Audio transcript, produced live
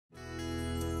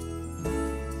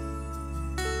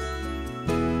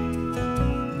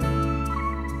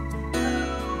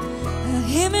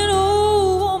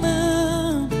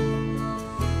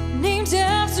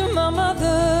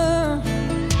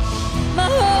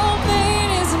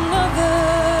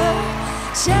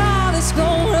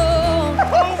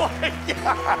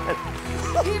God.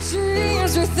 Your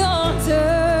dreams were thunder,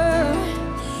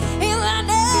 and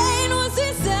lightning was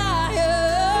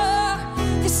desire.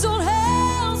 This old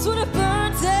house would have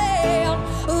burned down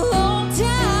a long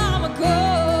time ago.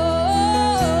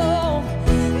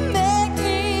 Make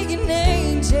me an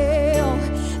angel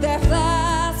that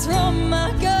flies from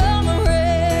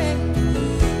Montgomery.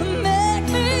 Make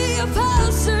me a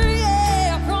poster,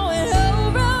 yeah, growing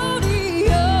old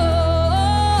rodeo.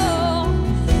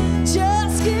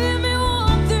 Just give me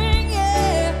one thing,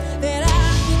 yeah, that I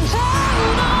can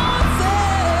hold on to.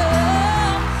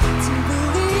 To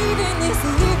believe in this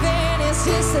living is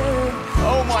just a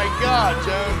Oh my God,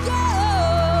 Joan.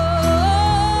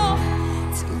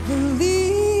 to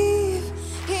believe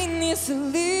in this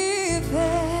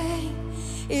living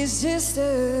is just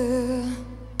a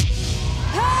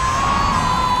hard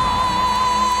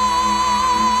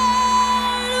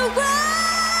way to go.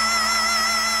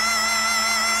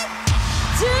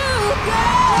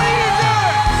 What are you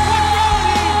doing? What's wrong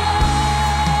with you?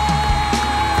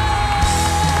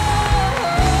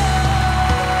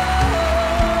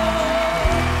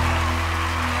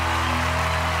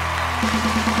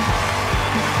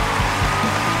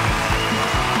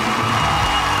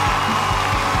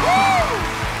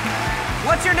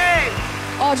 What's your name?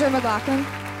 Audra McLaughlin.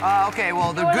 Okay,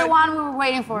 well, the You're good... the one we were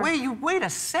waiting for. Wait a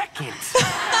second.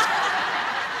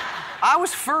 I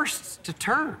was first to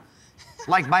turn,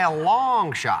 like by a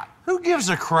long shot. Who gives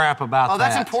a crap about that? Oh,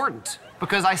 that's important,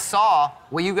 because I saw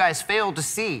what you guys failed to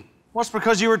see. Well, it's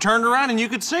because you were turned around and you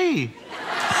could see.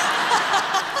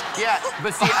 Yeah,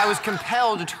 but see, I was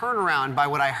compelled to turn around by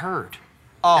what I heard.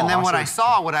 Oh, And then when I see.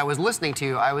 saw what I was listening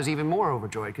to, I was even more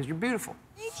overjoyed, because you're beautiful.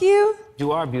 Thank you.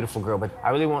 You are a beautiful girl, but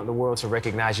I really want the world to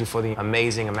recognize you for the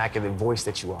amazing, immaculate voice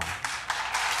that you are.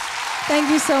 Thank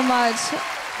you so much.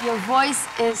 Your voice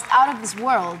is out of this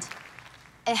world.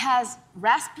 It has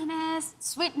raspiness,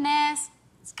 sweetness,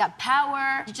 it's got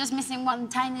power. You're just missing one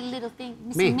tiny little thing,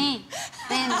 missing me.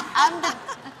 Then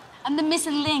I'm the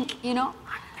missing link, you know?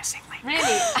 I'm missing link.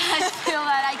 Really, I feel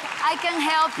that I can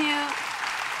help you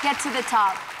get to the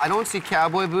top. I don't see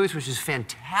cowboy boots, which is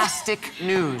fantastic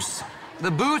news.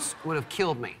 The boots would have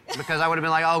killed me, because I would have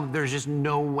been like, oh, there's just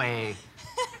no way.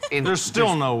 There's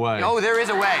still no way. Oh, there is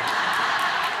a way.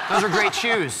 Those are great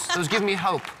shoes. Those give me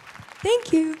hope.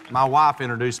 Thank you. My wife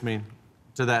introduced me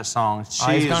to that song.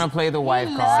 He's gonna play the wife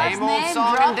card. Same old Name song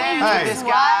and dropping dance Hey. with this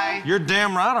guy. You're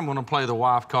damn right I'm gonna play the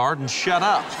wife card and shut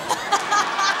up.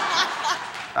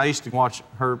 I used to watch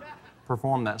her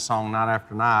perform that song night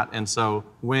after night, and so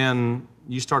when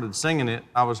you started singing it,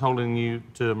 I was holding you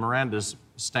to Miranda's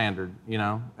standard, you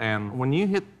know? And when you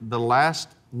hit the last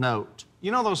note,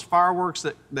 you know those fireworks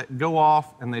that go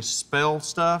off and they spell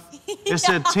stuff? It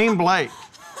said Team Blake.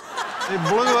 It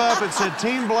blew up, it said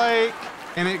Team Blake,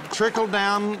 and it trickled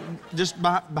down just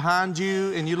behind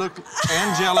you, and you looked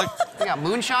angelic. You got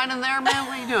moonshine in there, man?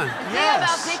 What are you doing? The thing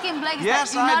about picking Blake is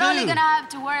Yes, that you're I not only do. gonna have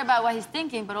to worry about what he's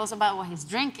thinking, but also about what he's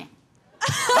drinking.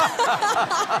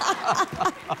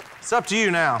 It's up to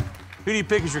you now. Who do you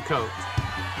pick as your coach?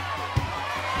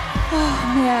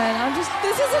 Oh, man,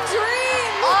 this is a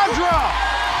dream. Audra!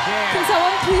 Can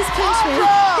someone please pinch me?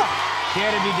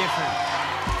 Care to be different.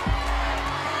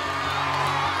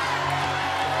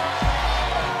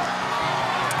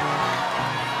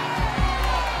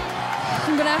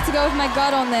 I'm gonna have to go with my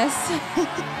gut on this.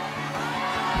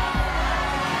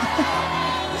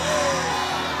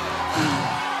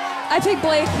 I pick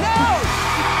Blake.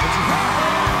 No!